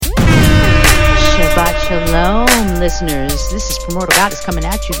listeners. This is Primordial Goddess coming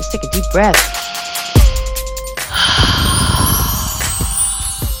at you. Let's take a deep breath.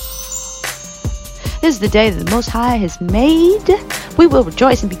 This is the day that the Most High has made. We will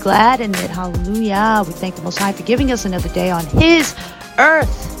rejoice and be glad in it. Hallelujah. We thank the Most High for giving us another day on His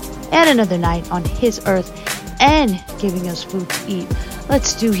earth and another night on His earth and giving us food to eat.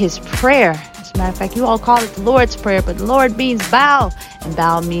 Let's do His prayer. As a matter of fact, you all call it the Lord's Prayer, but the Lord means bow, and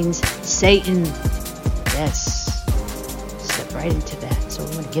bow means Satan. Yes. Step right into that. So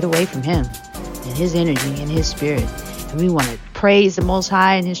we want to get away from him and his energy and his spirit. And we want to praise the Most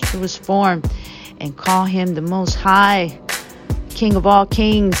High in His truest form and call Him the Most High, King of all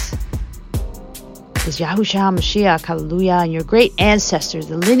kings. Is Yahushua Mashiach, hallelujah, and your great ancestors,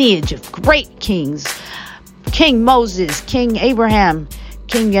 the lineage of great kings. King Moses, King Abraham,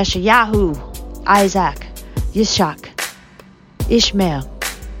 King Yeshayahu, Isaac, Yishak, Ishmael,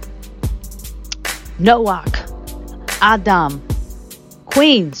 Noach, Adam,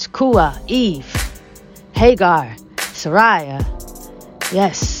 Queens, Kua, Eve, Hagar, Sarai,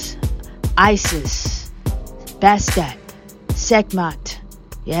 yes, Isis, Bastet, Sekhmat,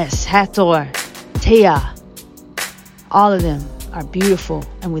 yes, Hathor, Tea. All of them are beautiful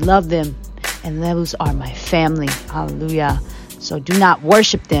and we love them, and those are my family. Hallelujah. So do not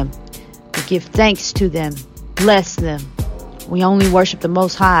worship them. We give thanks to them. Bless them. We only worship the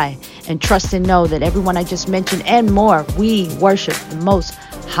Most High and trust and know that everyone I just mentioned and more, we worship the Most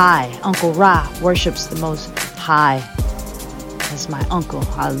High. Uncle Ra worships the Most High. That's my uncle.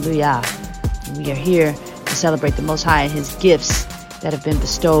 Hallelujah. And we are here to celebrate the Most High and His gifts that have been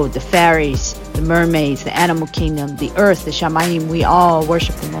bestowed. The fairies, the mermaids, the animal kingdom, the earth, the Shamayim. We all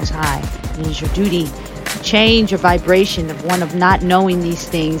worship the Most High. It is your duty to change your vibration of one of not knowing these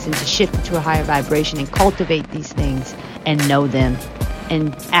things and to shift into a higher vibration and cultivate these things and know them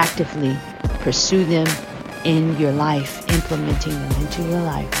and actively pursue them in your life, implementing them into your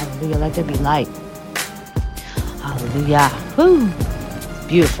life. Hallelujah. Let there be light. Hallelujah. Woo. It's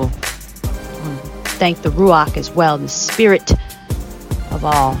beautiful. Thank the Ruach as well, the spirit of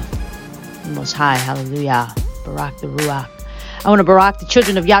all, the Most High. Hallelujah. Barak the Ruach. I want to barak the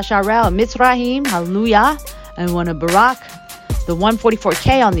children of Yasharel and Mitzrayim. Hallelujah. I want to barak the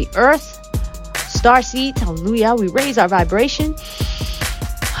 144K on the earth. Star seeds. Hallelujah. We raise our vibration.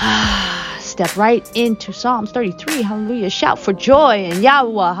 Step right into Psalms 33. Hallelujah. Shout for joy in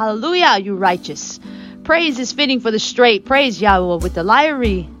Yahweh. Hallelujah, you righteous. Praise is fitting for the straight. Praise Yahweh with the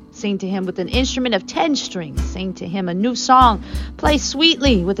lyre. Sing to Him with an instrument of 10 strings. Sing to Him a new song. Play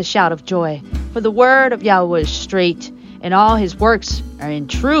sweetly with a shout of joy. For the word of Yahweh is straight, and all His works are in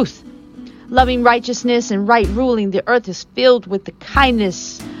truth. Loving righteousness and right ruling, the earth is filled with the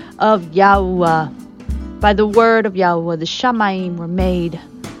kindness of Yahweh. By the word of Yahweh, the Shamayim were made,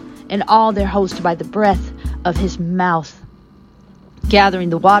 and all their host by the breath of His mouth. Gathering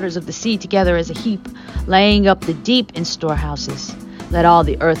the waters of the sea together as a heap, laying up the deep in storehouses. Let all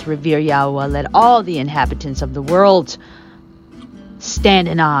the earth revere Yahweh. Let all the inhabitants of the world stand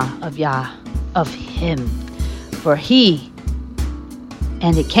in awe of Yah, of Him. For He,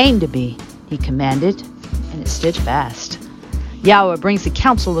 and it came to be, He commanded, and it stood fast. Yahweh brings the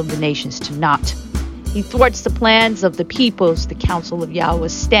counsel of the nations to naught. He thwarts the plans of the peoples. The counsel of Yahweh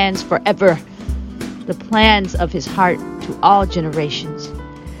stands forever. The plans of His heart to all generations.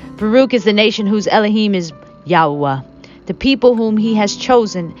 Baruch is the nation whose Elohim is Yahweh, the people whom He has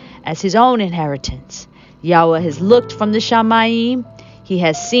chosen as His own inheritance. Yahweh has looked from the Shamayim. He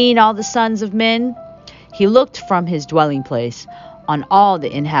has seen all the sons of men. He looked from His dwelling place on all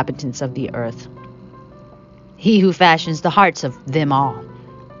the inhabitants of the earth. He who fashions the hearts of them all.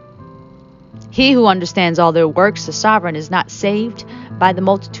 He who understands all their works, the sovereign, is not saved by the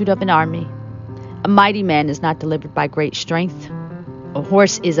multitude of an army. A mighty man is not delivered by great strength. A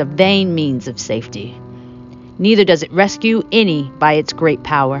horse is a vain means of safety. Neither does it rescue any by its great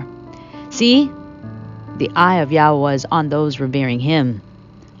power. See, the eye of Yahweh is on those revering Him,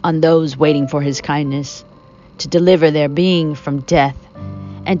 on those waiting for His kindness, to deliver their being from death,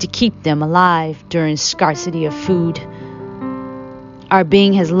 and to keep them alive during scarcity of food. Our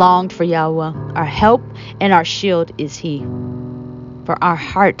being has longed for Yahweh. Our help and our shield is He. For our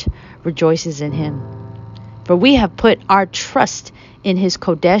heart rejoices in Him. For we have put our trust in His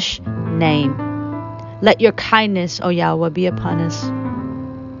Kodesh name. Let your kindness, O Yahweh, be upon us,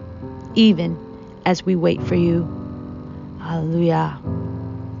 even as we wait for you. Hallelujah.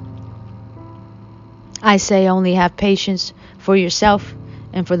 I say only have patience for yourself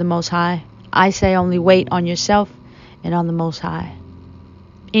and for the Most High. I say only wait on yourself and on the Most High.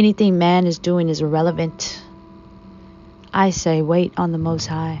 Anything man is doing is irrelevant. I say wait on the Most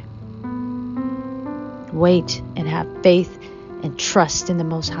High. Wait and have faith and trust in the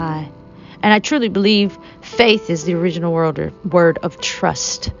Most High. And I truly believe faith is the original word of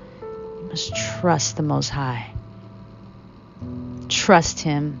trust. You must trust the Most High. Trust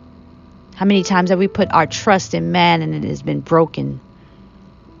Him. How many times have we put our trust in man and it has been broken?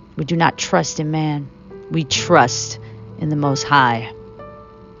 We do not trust in man. We trust in the Most High.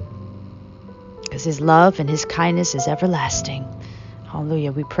 Because His love and His kindness is everlasting.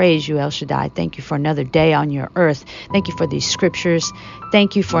 Hallelujah. We praise you, El Shaddai. Thank you for another day on your earth. Thank you for these scriptures.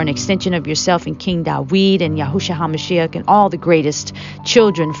 Thank you for an extension of yourself in King Dawid and Yahushua HaMashiach and all the greatest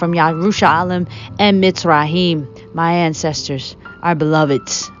children from Yerushalayim and Mitzrayim, my ancestors, our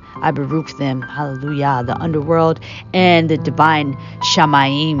beloveds. I baruch them. Hallelujah. The underworld and the divine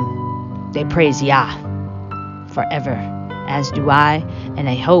Shamayim. They praise Yah forever, as do I. And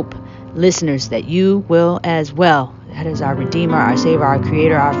I hope, listeners, that you will as well. That is our Redeemer, our Savior, our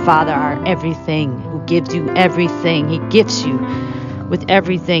Creator, our Father, our everything, who gives you everything. He gifts you with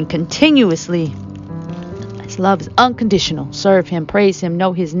everything continuously. His love is unconditional. Serve Him, praise Him,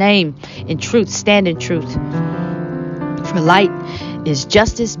 know His name in truth, stand in truth. For light is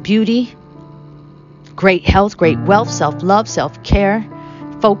justice, beauty, great health, great wealth, self-love, self-care,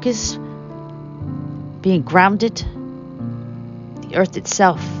 focus, being grounded. The earth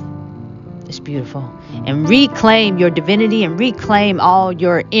itself is beautiful. And reclaim your divinity and reclaim all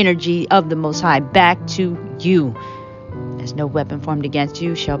your energy of the Most High back to you. As no weapon formed against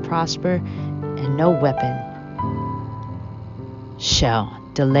you shall prosper, and no weapon shall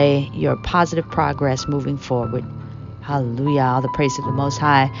delay your positive progress moving forward. Hallelujah. All the praise of the Most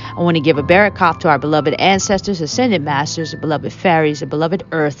High. I want to give a barakah to our beloved ancestors, ascended masters, the beloved fairies, the beloved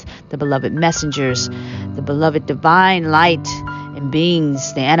earth, the beloved messengers, the beloved divine light and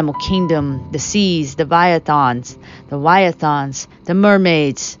beings, the animal kingdom, the seas, the Viathans, the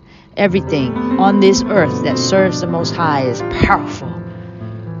mermaids. Everything on this earth that serves the Most High is powerful.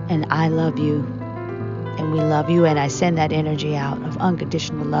 And I love you. And we love you. And I send that energy out of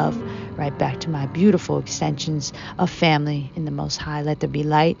unconditional love right back to my beautiful extensions of family in the Most High. Let there be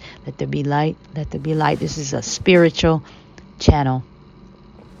light. Let there be light. Let there be light. This is a spiritual channel.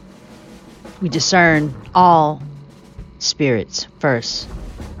 We discern all spirits first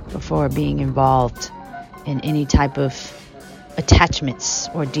before being involved in any type of attachments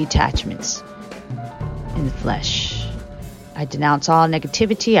or detachments in the flesh. I denounce all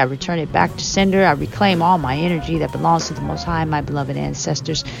negativity. I return it back to sender. I reclaim all my energy that belongs to the Most High, my beloved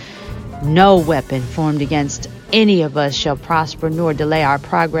ancestors. No weapon formed against any of us shall prosper, nor delay our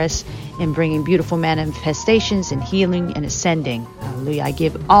progress in bringing beautiful manifestations and healing and ascending. Hallelujah. I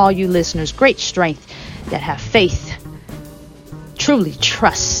give all you listeners great strength that have faith, truly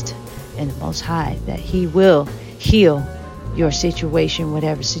trust in the Most High, that He will heal your situation,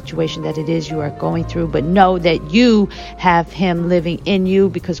 whatever situation that it is you are going through. But know that you have Him living in you,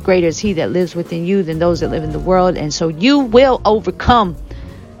 because greater is He that lives within you than those that live in the world. And so you will overcome.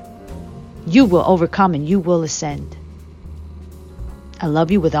 You will overcome and you will ascend. I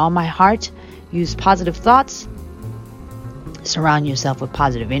love you with all my heart. Use positive thoughts. Surround yourself with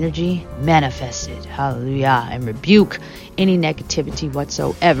positive energy. Manifest it. Hallelujah. And rebuke any negativity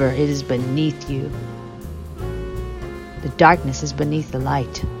whatsoever. It is beneath you. The darkness is beneath the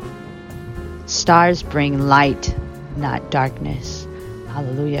light. Stars bring light, not darkness.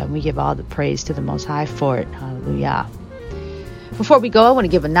 Hallelujah. And we give all the praise to the Most High for it. Hallelujah. Before we go, I want to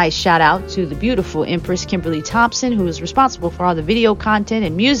give a nice shout out to the beautiful Empress Kimberly Thompson, who is responsible for all the video content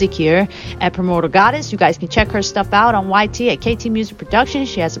and music here at Primordial Goddess. You guys can check her stuff out on YT at KT Music Productions.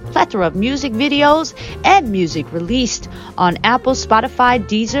 She has a plethora of music videos and music released on Apple, Spotify,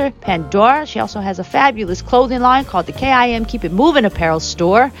 Deezer, Pandora. She also has a fabulous clothing line called the KIM Keep It Moving Apparel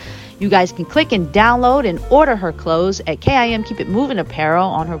Store. You guys can click and download and order her clothes at KIM Keep It Moving Apparel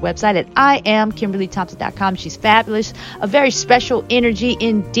on her website at IamKimberlyThompson.com. She's fabulous, a very special energy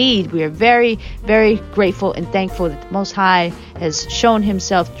indeed. We are very, very grateful and thankful that the Most High has shown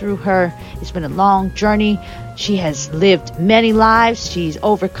Himself through her. It's been a long journey. She has lived many lives. She's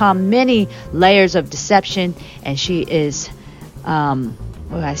overcome many layers of deception, and she is, there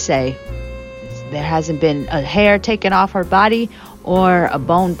hasn't been a hair taken off her body or a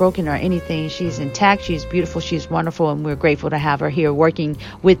bone broken or anything. She's intact. She's beautiful. She's wonderful. And we're grateful to have her here working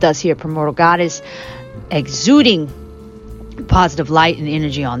with us here at Primordial Goddess, exuding positive light and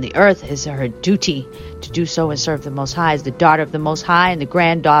energy on the earth. Is her duty to do so and serve the Most High as the daughter of the Most High and the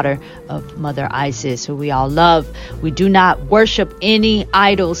granddaughter of Mother Isis, who we all love. We do not worship any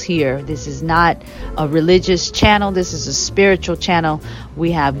idols here. This is not a religious channel. This is a spiritual channel.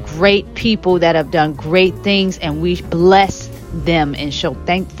 We have great people that have done great things, and we bless them and show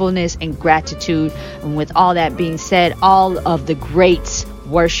thankfulness and gratitude. And with all that being said, all of the greats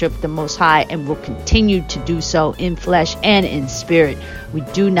worship the Most High and will continue to do so in flesh and in spirit. We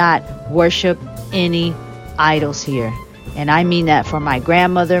do not worship any idols here. And I mean that for my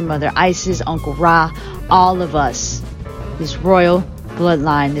grandmother, Mother Isis, Uncle Ra, all of us. This royal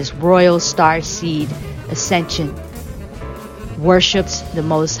bloodline, this royal star seed ascension worships the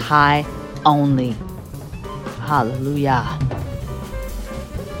Most High only. Hallelujah.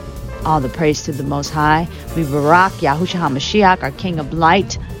 All the praise to the Most High. We barak Yahushua HaMashiach, our King of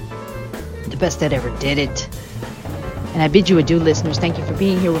Light, the best that ever did it. And I bid you adieu, listeners. Thank you for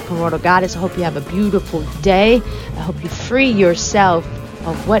being here with Primordial Goddess. I hope you have a beautiful day. I hope you free yourself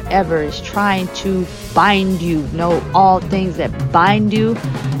of whatever is trying to bind you. Know all things that bind you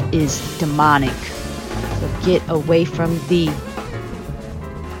is demonic. So get away from thee.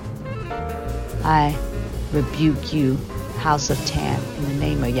 I rebuke you, House of Tan, in the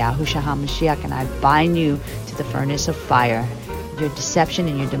name of Yahushua HaMashiach, and I bind you to the furnace of fire. Your deception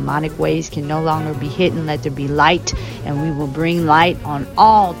and your demonic ways can no longer be hidden. Let there be light, and we will bring light on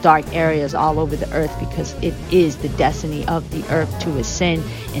all dark areas all over the earth, because it is the destiny of the earth to ascend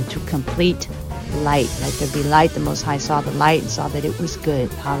into complete light. Let there be light. The Most High saw the light and saw that it was good.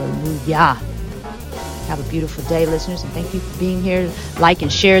 Hallelujah. Have a beautiful day, listeners, and thank you for being here. Like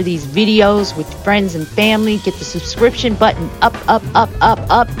and share these videos with friends and family. Get the subscription button up, up, up, up,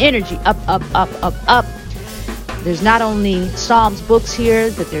 up. Energy up, up, up, up, up. There's not only Psalms books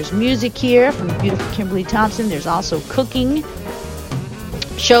here, but there's music here from the beautiful Kimberly Thompson. There's also cooking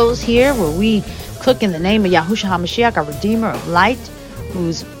shows here where we cook in the name of Yahushua HaMashiach, our Redeemer of Light,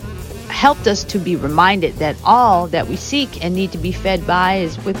 who's helped us to be reminded that all that we seek and need to be fed by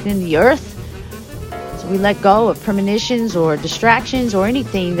is within the earth. So we let go of premonitions or distractions or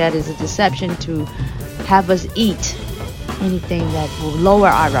anything that is a deception to have us eat anything that will lower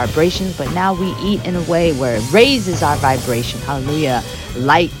our vibrations, but now we eat in a way where it raises our vibration. Hallelujah.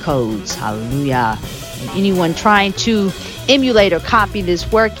 Light codes. Hallelujah. And anyone trying to emulate or copy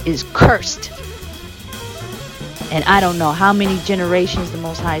this work is cursed. And I don't know how many generations the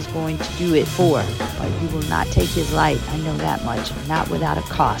Most High is going to do it for, but you will not take his light. I know that much. Not without a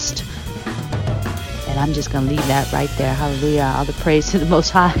cost. And I'm just going to leave that right there. Hallelujah. All the praise to the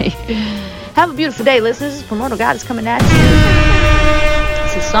Most High. Have a beautiful day, listeners. This is Primordial Goddess coming at you.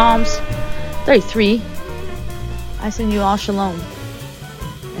 This is Psalms 33. I send you all shalom.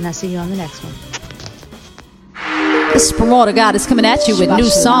 And I see you on the next one. This is Primordial Goddess coming at you with new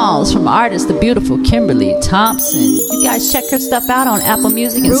songs from artist, the beautiful Kimberly Thompson. You guys check her stuff out on Apple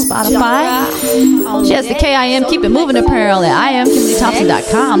Music and Spotify. She has the KIM Keep It Moving apparel at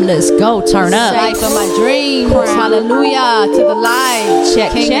IamKimberlyThompson.com. Let's go, turn up. Life of my dreams. Hallelujah to the light.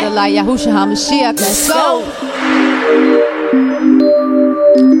 Check, King check. of the light, Yahushua HaMashiach. Let's go.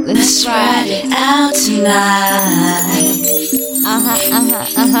 Let's ride it out tonight. I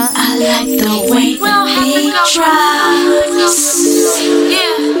like the way the beat drops.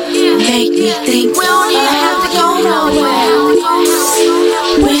 Make me think we don't even have to go nowhere.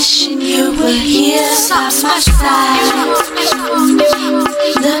 Wishing you were here by my side,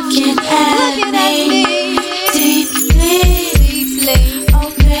 looking at me deeply. Oh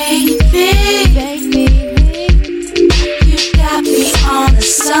baby, you got me on the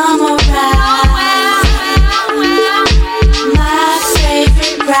summer ride.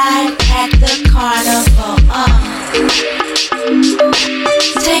 Right at the carnival,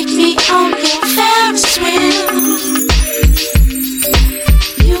 take me on your Ferris wheel.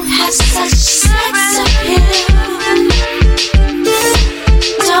 You have such sex appeal.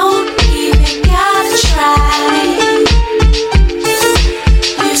 Don't even gotta try.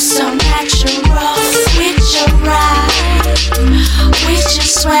 You're so natural with your ride, with your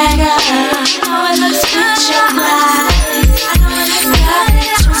swagger, with your ride.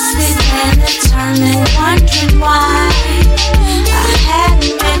 And wondering why I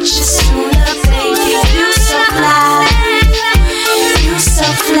hadn't met you sooner, baby. You so fly, you so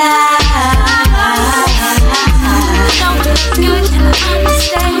fly. Don't look good and I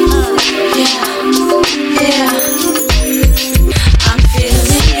understand. Yeah, I'm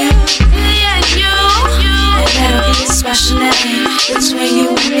feeling you, and that'll be a special name between you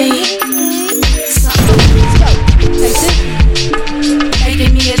and me.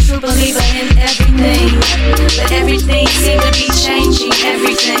 Making me a true believer in everything, but everything seems to be changing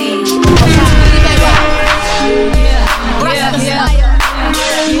everything.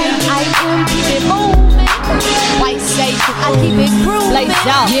 I am keep it moving. White safe, I keep it grooving. Blaze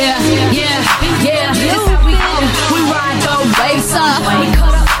out. Yeah. We ride the racer. We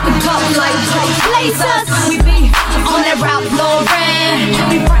cut up the cup like blazers. We be on that route, Lord.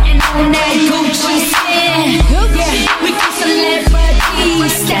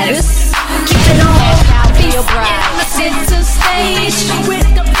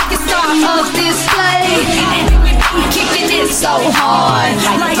 display. And we be kicking it so hard,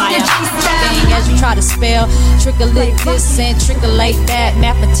 like the G-Style. As you try to spell, trickle-it this and trickle-late that.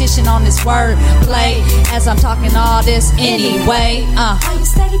 Mathematician on this word play. As I'm talking all this anyway. Why you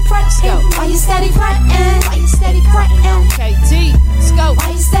steady frontin'? Why you steady frontin'? Why you steady frontin'? KT, let's go.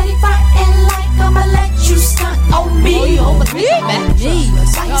 Why you steady frontin' like I'ma let you stunt on me? Me. Why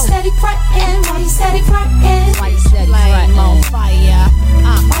you steady frontin'? Why you steady frontin'? Why you steady frontin'? On fire.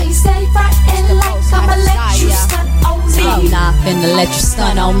 Why you steady frontin' like I'ma let you stunt on me? I'm not finna let you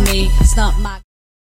stunt on me. Stunt my